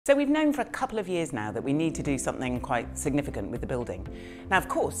So we've known for a couple of years now that we need to do something quite significant with the building. Now, of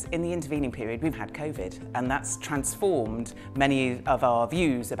course, in the intervening period, we've had COVID, and that's transformed many of our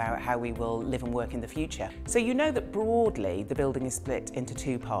views about how we will live and work in the future. So you know that broadly, the building is split into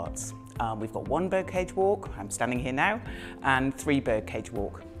two parts. We've got one birdcage walk, I'm standing here now, and 3 birdcage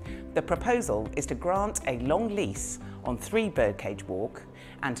walk. The proposal is to grant a long lease on 3 birdcage walk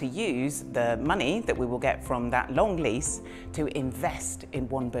and to use the money that we will get from that long lease to invest in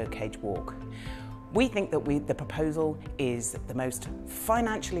 1 birdcage walk. We think that the proposal is the most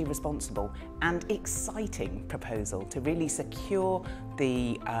financially responsible and exciting proposal to really secure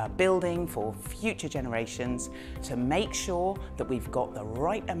the building for future generations, to make sure that we've got the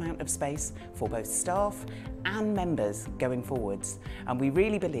right amount of space for both staff and members going forwards. And we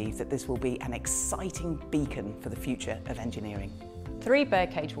really believe that this will be an exciting beacon for the future of engineering. 3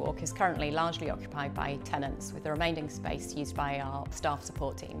 Birdcage Walk is currently largely occupied by tenants, with the remaining space used by our staff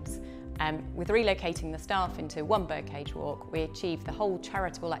support teams. With relocating the staff into 1 Birdcage Walk, we achieve the whole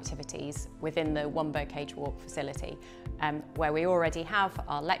charitable activities within the 1 Birdcage Walk facility, where we already have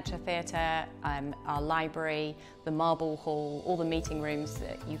our lecture theatre, our library, the marble hall, all the meeting rooms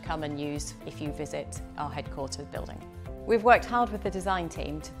that you come and use if you visit our headquarters building. We've worked hard with the design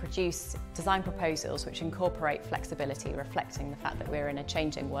team to produce design proposals which incorporate flexibility, reflecting the fact that we're in a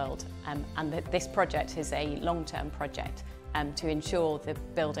changing world, and that this project is a long-term project to ensure the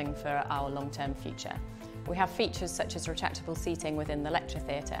building for our long-term future. We have features such as retractable seating within the lecture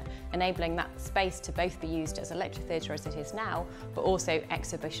theatre, enabling that space to both be used as a lecture theatre as it is now, but also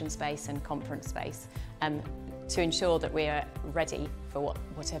exhibition space and conference space, to ensure that we are ready for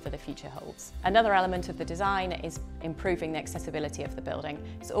whatever the future holds. Another element of the design is improving the accessibility of the building.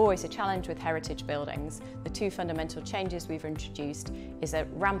 It's always a challenge with heritage buildings. The 2 fundamental changes we've introduced is a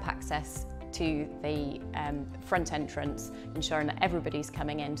ramp access to the front entrance, ensuring that everybody's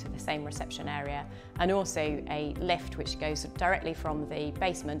coming into the same reception area, and also a lift which goes directly from the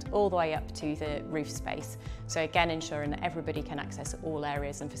basement all the way up to the roof space. So again, ensuring that everybody can access all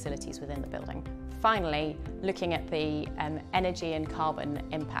areas and facilities within the building. Finally, looking at the energy and carbon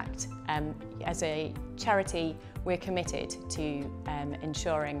impact. As a charity, we're committed to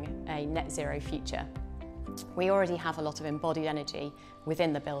ensuring a net zero future. We already have a lot of embodied energy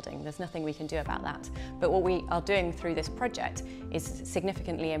within the building. There's nothing we can do about that. But what we are doing through this project is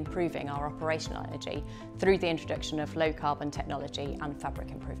significantly improving our operational energy through the introduction of low carbon technology and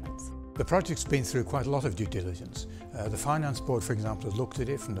fabric improvements. The project's been through quite a lot of due diligence. The Finance Board, for example, has looked at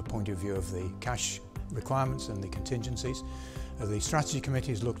it from the point of view of the cash requirements and the contingencies. The Strategy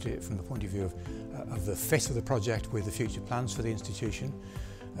Committee has looked at it from the point of view of the fit of the project with the future plans for the institution.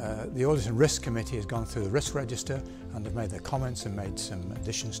 The Audit and Risk Committee has gone through the risk register and have made their comments and made some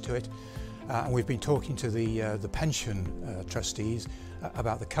additions to it. And we've been talking to the pension trustees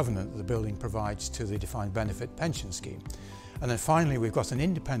about the covenant that the building provides to the defined benefit pension scheme. And then finally, we've got an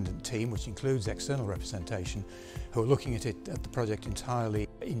independent team, which includes external representation, who are looking at the project entirely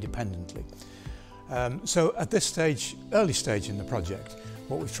independently. So at this stage, early stage in the project,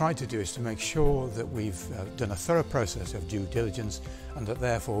 what we've tried to do is to make sure that we've done a thorough process of due diligence, and that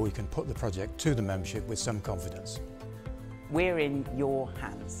therefore we can put the project to the membership with some confidence. We're in your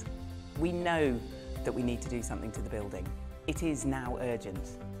hands. We know that we need to do something to the building. It is now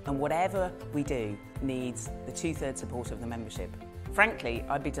urgent, and whatever we do needs the 2/3 support of the membership. Frankly,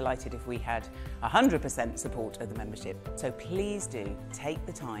 I'd be delighted if we had 100% support of the membership. So please do take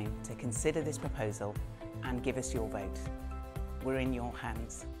the time to consider this proposal and give us your vote. We're in your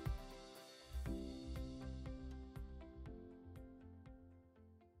hands.